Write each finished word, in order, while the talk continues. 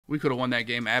We could have won that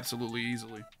game absolutely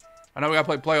easily. I know we got to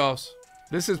play playoffs.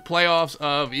 This is playoffs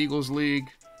of Eagles League.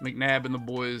 McNabb and the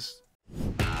boys.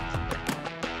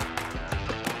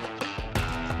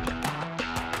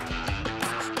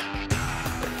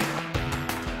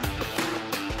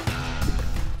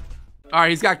 All right,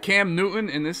 he's got Cam Newton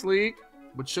in this league,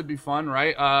 which should be fun,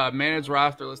 right? Manage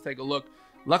roster. Let's take a look.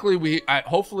 Luckily,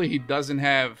 hopefully he doesn't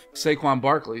have Saquon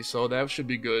Barkley, so that should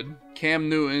be good. Cam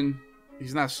Newton,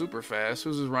 he's not super fast.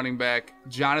 Who's his running back?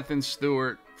 Jonathan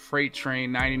Stewart, Freight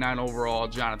Train, 99 overall,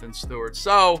 Jonathan Stewart.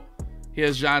 So he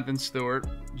has Jonathan Stewart,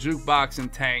 Jukebox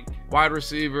and Tank. Wide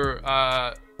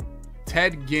receiver,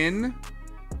 Ted Ginn,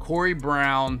 Corey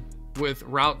Brown with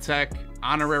Route Tech,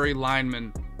 honorary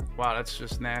lineman. Wow, that's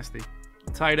just nasty.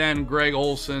 Tight end, Greg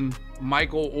Olson,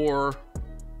 Michael Orr,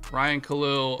 Ryan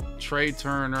Khalil, Trey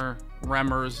Turner,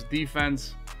 Remmers.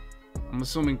 Defense, I'm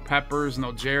assuming Peppers,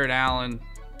 no Jared Allen.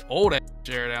 Old ass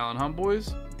Jared Allen, huh,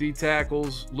 boys? D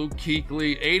tackles, Luke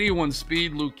Kuechly, 81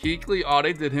 speed, Luke Kuechly. Oh,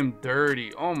 they did him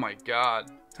dirty. Oh my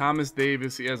God. Thomas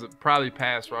Davis, he has a probably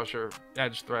pass rusher,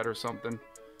 edge threat or something.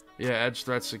 Yeah, edge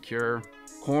threat secure.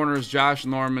 Corners, Josh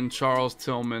Norman, Charles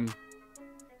Tillman.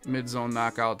 Mid-zone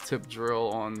knockout, tip drill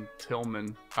on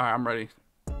Tillman. All right, I'm ready.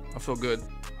 I feel good.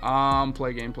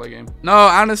 Play game. No,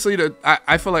 honestly,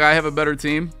 I feel like I have a better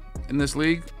team in this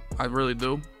league. I really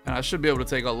do. And I should be able to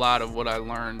take a lot of what I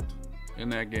learned in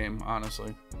that game,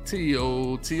 honestly.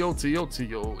 T.O. Yo,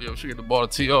 we should get the ball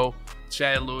to T.O.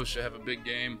 Chad Lewis should have a big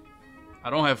game.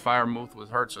 I don't have Firemuth, which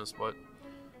hurts us, but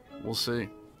we'll see.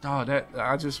 Oh,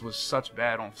 I just was so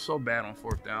bad on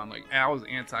fourth down. Like, I was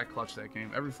anti-clutch that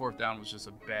game. Every fourth down was just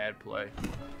a bad play.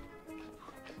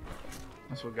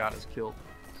 That's what got us killed.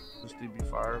 Just DB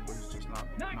fire, but he's just not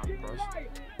pressed.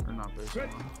 Or not based on.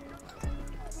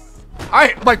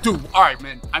 Dude, all right,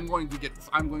 man. I'm going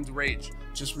to rage.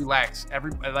 Just relax.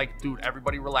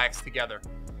 Everybody relax together.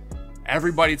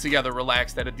 Everybody together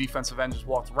relax that a defensive end just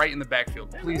walked right in the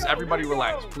backfield. Please, everybody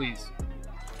relax, please.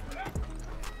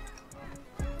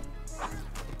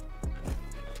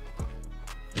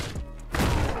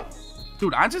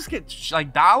 Dude, I just get,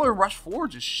 like, dollar rush 4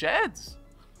 just sheds.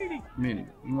 I mean,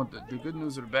 you want the good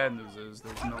news or the bad news is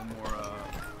there's no more,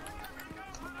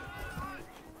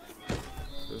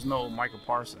 there's no Micah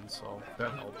Parsons, so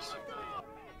that helps.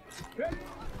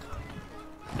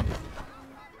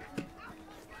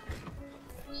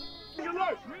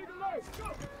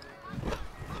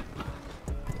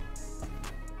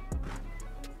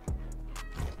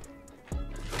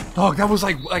 Dog, that was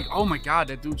like, oh my God,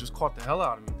 that dude just caught the hell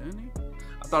out of me, didn't he?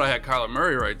 I thought I had Kyler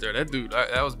Murray right there. That dude,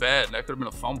 that was bad. That could have been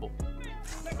a fumble.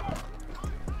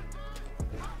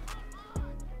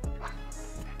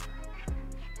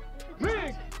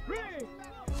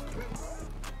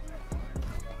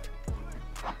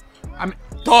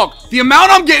 Dog, the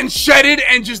amount I'm getting shedded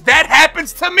and just that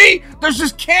happens to me, there's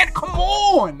just can't, come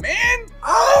on, man.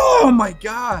 Oh my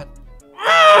God.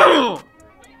 Oh.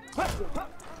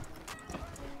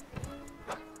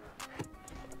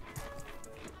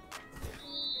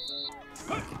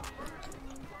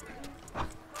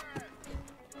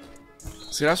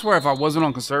 See, that's where if I wasn't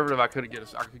on conservative, I could get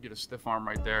a stiff arm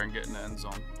right there and get in the end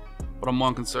zone. But I'm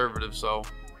on conservative, so.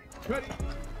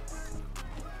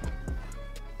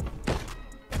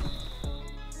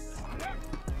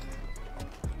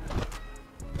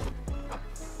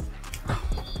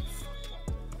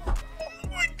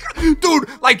 Dude,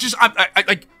 like, just,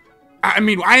 I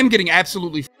mean, I am getting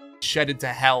absolutely shedded to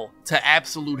hell, to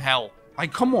absolute hell.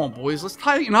 Like, come on, boys, let's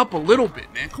tighten up a little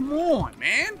bit, man. Come on,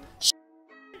 man.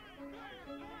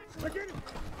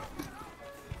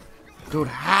 Dude,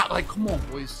 like, come on,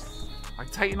 boys.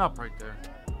 Like, tighten up right there.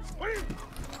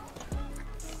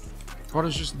 Bro,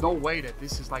 there's just no way that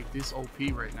this is, like, this OP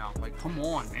right now. Like, come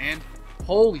on, man.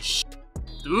 Holy shit,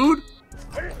 dude.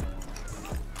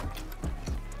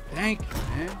 Thank you,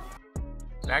 man.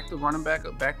 Back the running back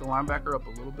up, back the linebacker up a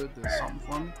little bit. There's something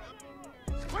for me.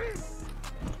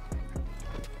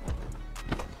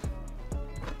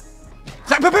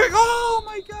 Oh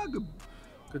my God!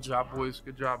 Good job, boys.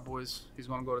 Good job, boys. He's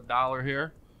gonna go to dollar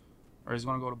here, or he's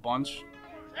gonna go to bunch.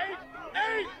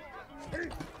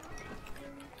 There's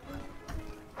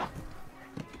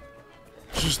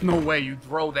just no way you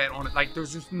throw that on it. Like,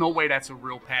 there's just no way that's a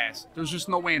real pass. There's just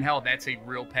no way in hell that's a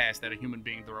real pass that a human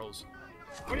being throws.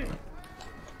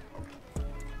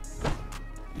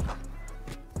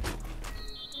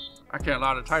 I can't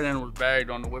lie, the tight end was bagged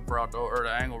on the whip route, though, or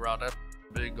the angle route. That's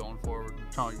big going forward.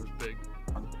 I'm telling you, it was big.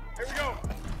 Here we go.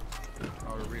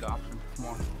 Oh, the read option. Come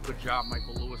on. Good job,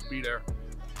 Michael Lewis. Be there.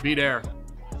 Be there.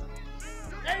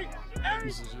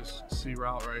 This is just C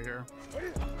route right here.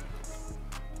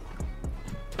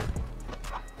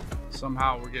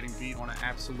 Somehow we're getting beat on an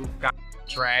absolute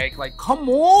drag. Like, come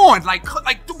on. Like,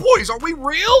 boys, are we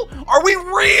real? Are we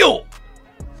real?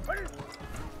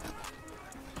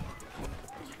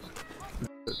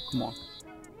 Come on.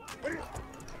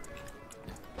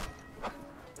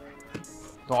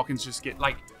 Dawkins just get,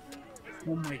 like,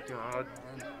 oh my God,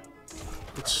 man.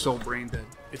 It's so brain dead.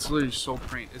 It's literally so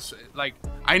brain. It's like,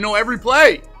 I know every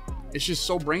play. It's just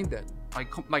so brain dead.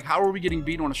 Like how are we getting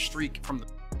beat on a streak from the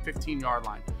 15-yard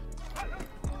line?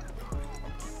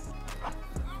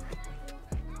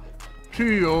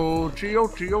 Tio. There you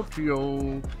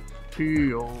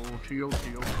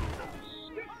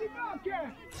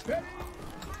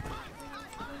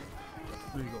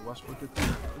go, Westbrook. Good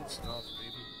stuff,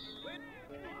 baby.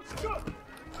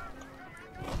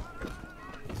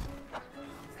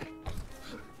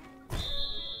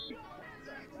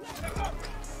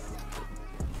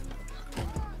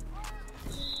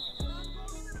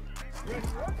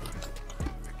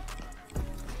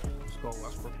 Let's go,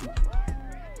 Westbrook.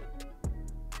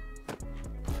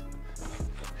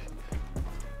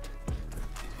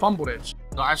 Fumble that shit.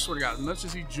 No, I swear to God, as much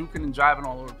as he juking and jiving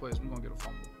all over the place, we're gonna get a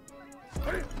fumble.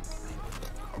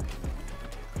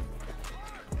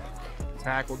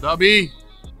 Tackle, Dubby.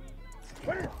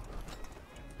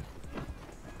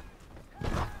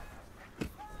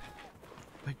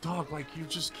 Like, dog, like, you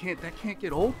just can't, that can't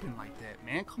get open like that,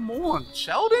 man. Come on,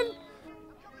 Sheldon.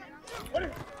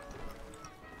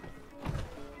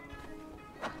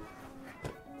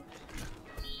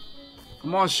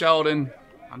 Come on, Sheldon.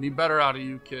 I need better out of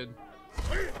you, kid.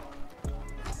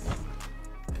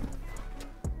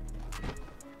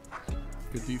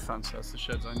 Good defense. That's the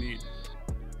sheds I need.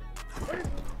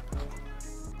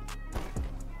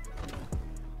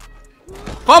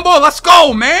 Fumble, let's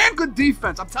go, man. Good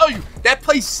defense. I'm telling you, that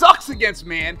play sucks against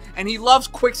man, and he loves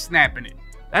quick snapping it.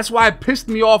 That's why it pissed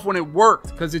me off when it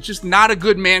worked, because it's just not a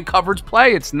good man coverage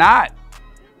play. It's not.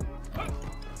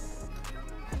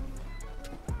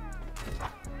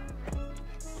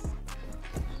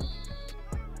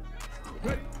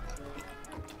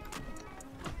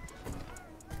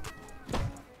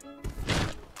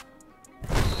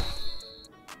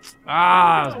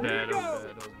 Ah, that was bad. That was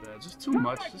bad. That was bad. Just too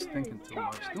much. Just thinking too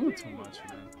much. Doing too much,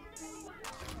 man.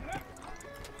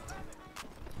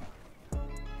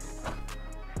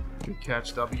 Good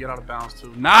catch, Dubby. Get out of bounds,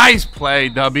 too. Nice play,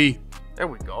 Dubby. There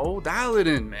we go. Dial it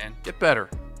in, man. Get better.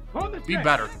 Be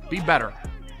better. Be better.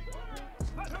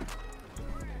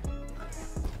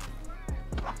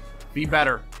 Be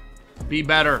better. Be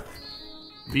better.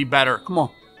 Be better. Come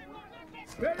on.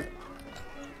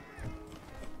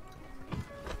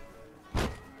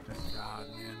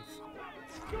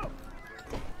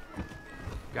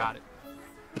 Got it.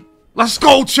 Let's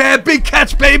go, Chad. Big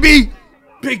catch, baby.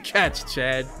 Big catch,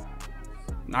 Chad.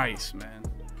 Nice, man.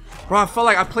 Bro, I felt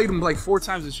like I played him like 4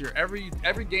 times this year. Every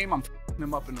game, I'm f***ing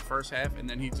him up in the first half, and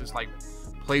then he just like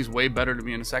plays way better than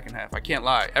me in the second half. I can't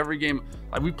lie. Every game,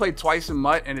 like we played twice in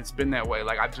Mutt, and it's been that way.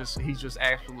 Like he's just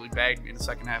absolutely bagged me in the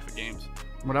second half of games.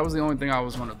 But that was the only thing I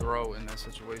was going to throw in that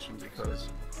situation because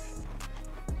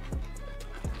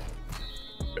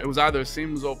it was either a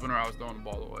seam was open or I was throwing the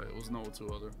ball away. It was no two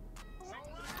other.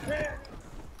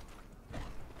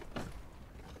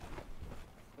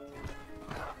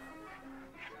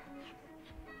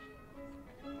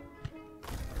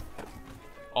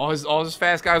 All his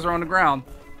fast guys are on the ground.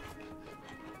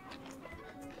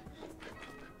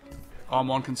 Oh, I'm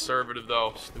on conservative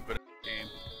though. Stupid game.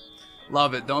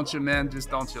 Love it, don't you, man? Just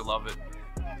don't you love it?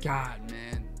 God,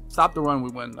 man. Stop the run,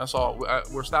 we win. That's all.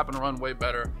 We're stopping the run way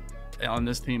better on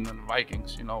this team than the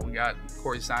Vikings. You know, we got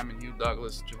Corey Simon, Hugh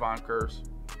Douglas, Javon Curse,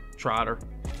 Trotter.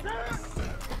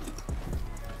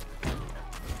 Don't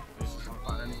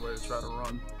find any way to try to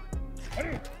run.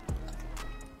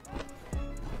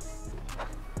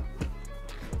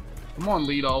 Come on,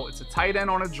 Lito. It's a tight end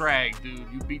on a drag, dude.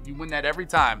 You win that every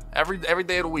time. Every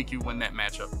day of the week you win that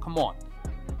matchup. Come on.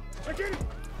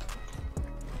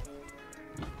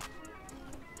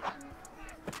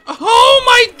 Oh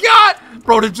my God,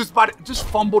 bro! They just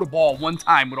fumbled the ball one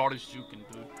time with all this juking,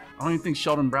 dude. I don't even think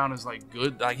Sheldon Brown is like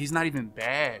good. Like he's not even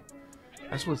bad.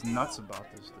 That's what's nuts about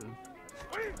this, dude.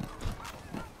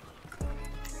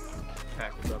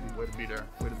 Tackle W, way to be there.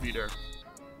 Way to be there.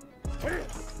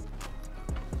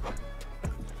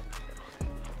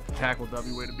 Tackle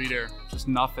W, way to be there. Just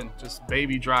nothing. Just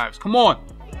baby drives. Come on.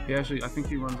 He actually, I think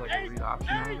he runs like a read option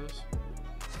out of this.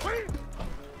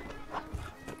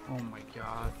 Oh my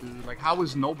God, dude. Like, how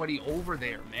is nobody over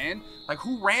there, man? Like,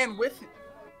 who ran with it?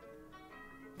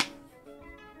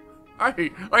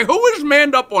 Like, who was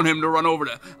manned up on him to run over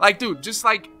there? Like, dude, just,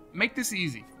 like, make this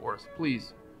easy for us,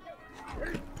 please.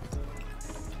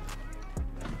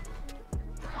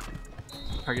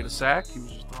 Can I get a sack? He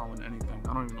was just throwing anything.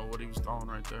 I don't even know what he was throwing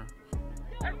right there.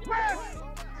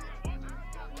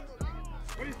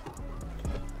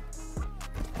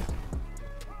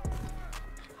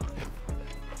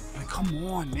 Like, come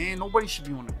on, man. Nobody should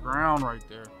be on the ground right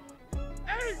there.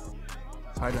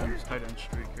 Tight end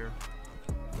streak here.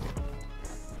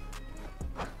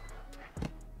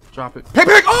 Drop it. Pick!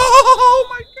 Oh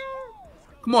my God!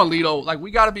 Come on, Lito. Like, we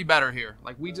gotta be better here.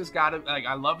 Like, we just gotta. Like,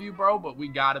 I love you, bro, but we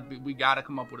gotta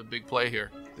come up with a big play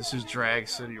here. This is drag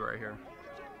city right here.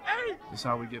 This is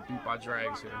how we get beat by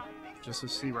drags here. Just a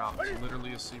C route. It's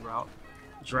literally a C route.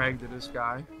 Drag to this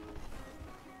guy.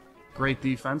 Great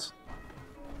defense.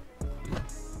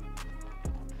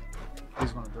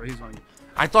 He's gonna.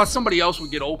 I thought somebody else would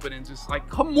get open and just like,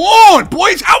 come on,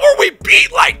 boys, how are we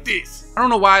beat like this? I don't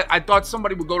know why. I thought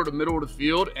somebody would go to the middle of the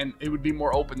field and it would be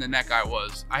more open than that guy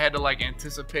was. I had to like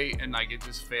anticipate and like it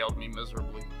just failed me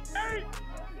miserably.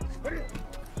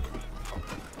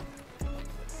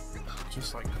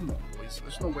 Just like, come on, boys.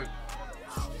 There's no way.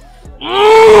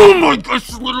 Oh my gosh,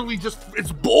 it's literally just,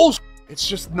 it's bullshit. It's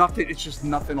just nothing. It's just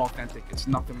nothing authentic. It's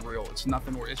nothing real. It's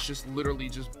nothing where it's just literally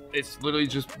just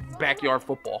backyard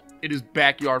football. It is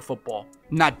backyard football.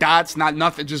 Not dots, not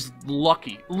nothing. Just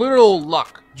lucky. Literal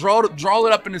luck. Draw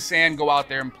it up in the sand. Go out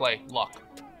there and play. Luck.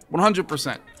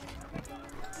 100%.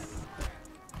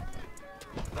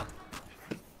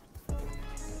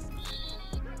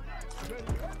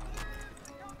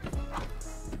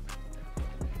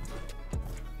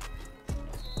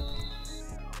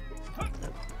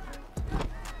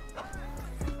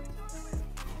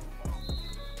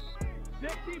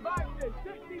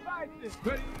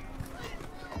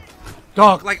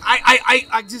 Dog, like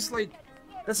I just like,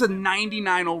 that's a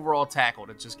 99 overall tackle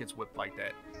that just gets whipped like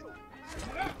that.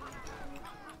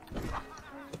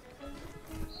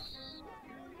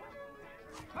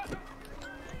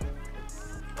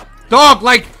 Dog,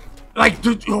 like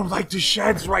the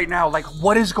sheds right now. Like,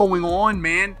 what is going on,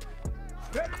 man?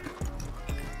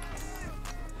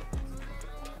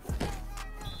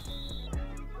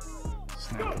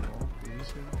 Snap the ball,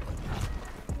 please.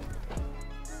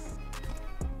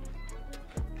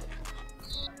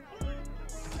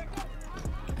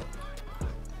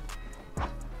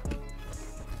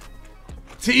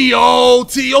 T.O.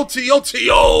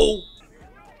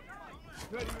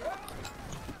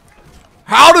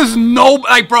 How does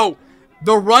like, bro,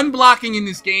 the run blocking in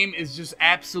this game is just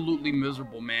absolutely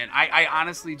miserable, man. I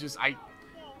honestly just,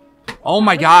 oh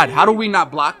my God, how do we not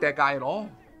block that guy at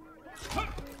all?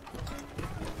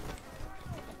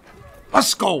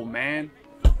 Let's go, man.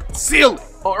 Seal it.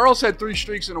 Oh, Earl said 3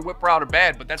 streaks and a whip route are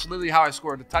bad, but that's literally how I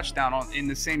scored the touchdown in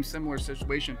the same similar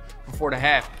situation before the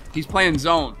half. He's playing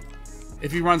zone.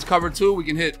 If he runs cover 2, we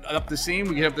can hit up the seam.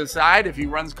 We can hit up the side. If he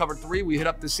runs cover 3, we hit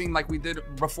up the seam like we did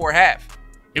before half.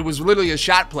 It was literally a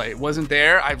shot play. It wasn't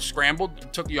there. I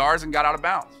scrambled, took yards, and got out of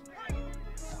bounds.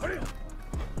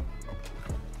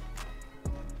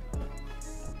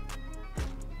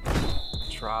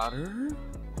 Trotter.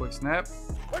 Quick snap.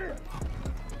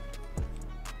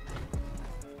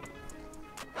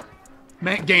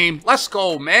 Man, game. Let's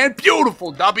go, man.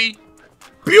 Beautiful, Dubby.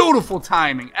 Beautiful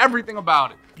timing. Everything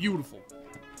about it. Beautiful.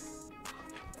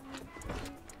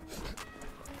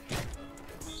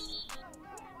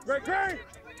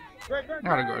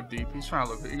 Gotta go deep. He's trying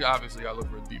to look. He obviously gotta look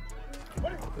for a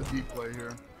deep play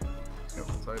here. Got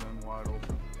the tight end wide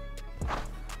open.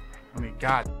 I mean,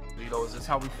 God, Lito, is this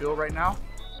how we feel right now?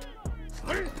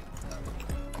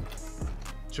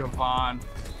 Javon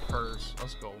Hurst.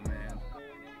 Let's go, man.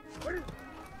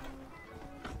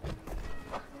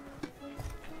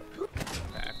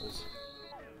 Tackles.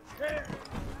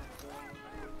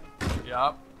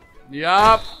 Yup.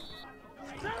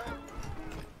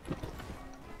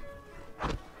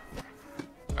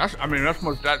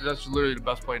 That's literally the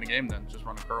best play in the game then. Just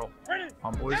run a curl.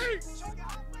 On, boys. It's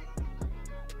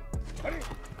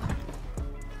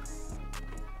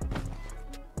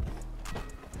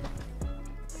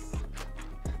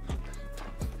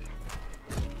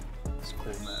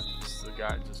cool, man. This is the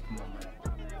guy. Just come on,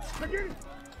 man.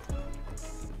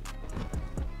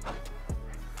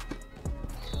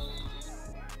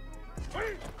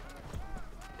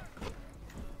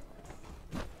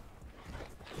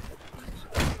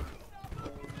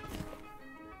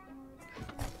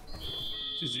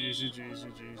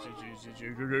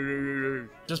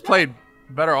 Just played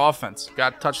better offense.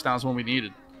 Got touchdowns when we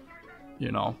needed.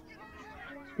 You know.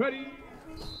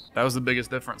 That was the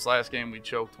biggest difference. Last game we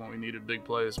choked when we needed big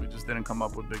plays. We just didn't come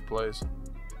up with big plays.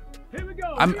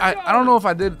 I don't know if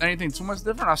I did anything too much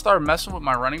different. I started messing with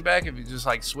my running back. If you just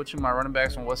like switching my running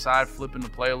backs on what side, flipping the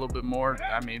play a little bit more.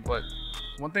 I mean, but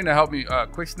one thing that helped me,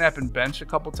 quick snap and bench a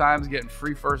couple times, getting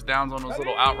free first downs on those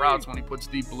little out routes when he puts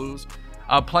deep blues.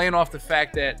 Playing off the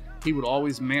fact that he would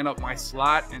always man up my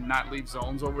slot and not leave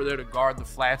zones over there to guard the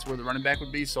flats where the running back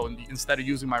would be. So instead of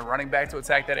using my running back to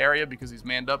attack that area because he's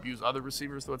manned up, use other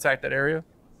receivers to attack that area.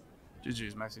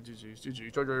 GG's, Maxi.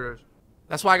 GG's.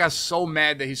 That's why I got so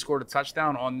mad that he scored a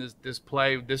touchdown on this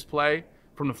play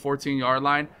from the 14-yard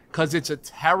line, because it's a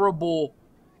terrible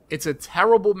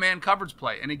man coverage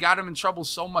play, and it got him in trouble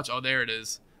so much. Oh, there it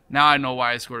is. Now I know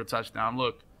why I scored a touchdown.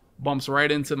 Look, bumps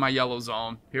right into my yellow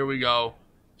zone. Here we go.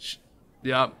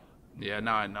 Yep. Yeah,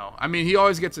 now I know. I mean, he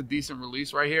always gets a decent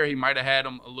release right here. He might have had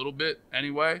him a little bit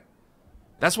anyway.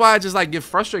 That's why I just like get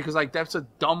frustrated, because like that's a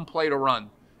dumb play to run.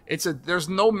 There's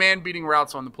no man beating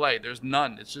routes on the play. There's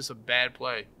none. It's just a bad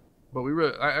play. But we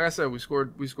really, like I said, we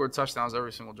scored touchdowns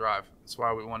every single drive. That's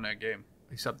why we won that game,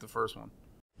 except the first one.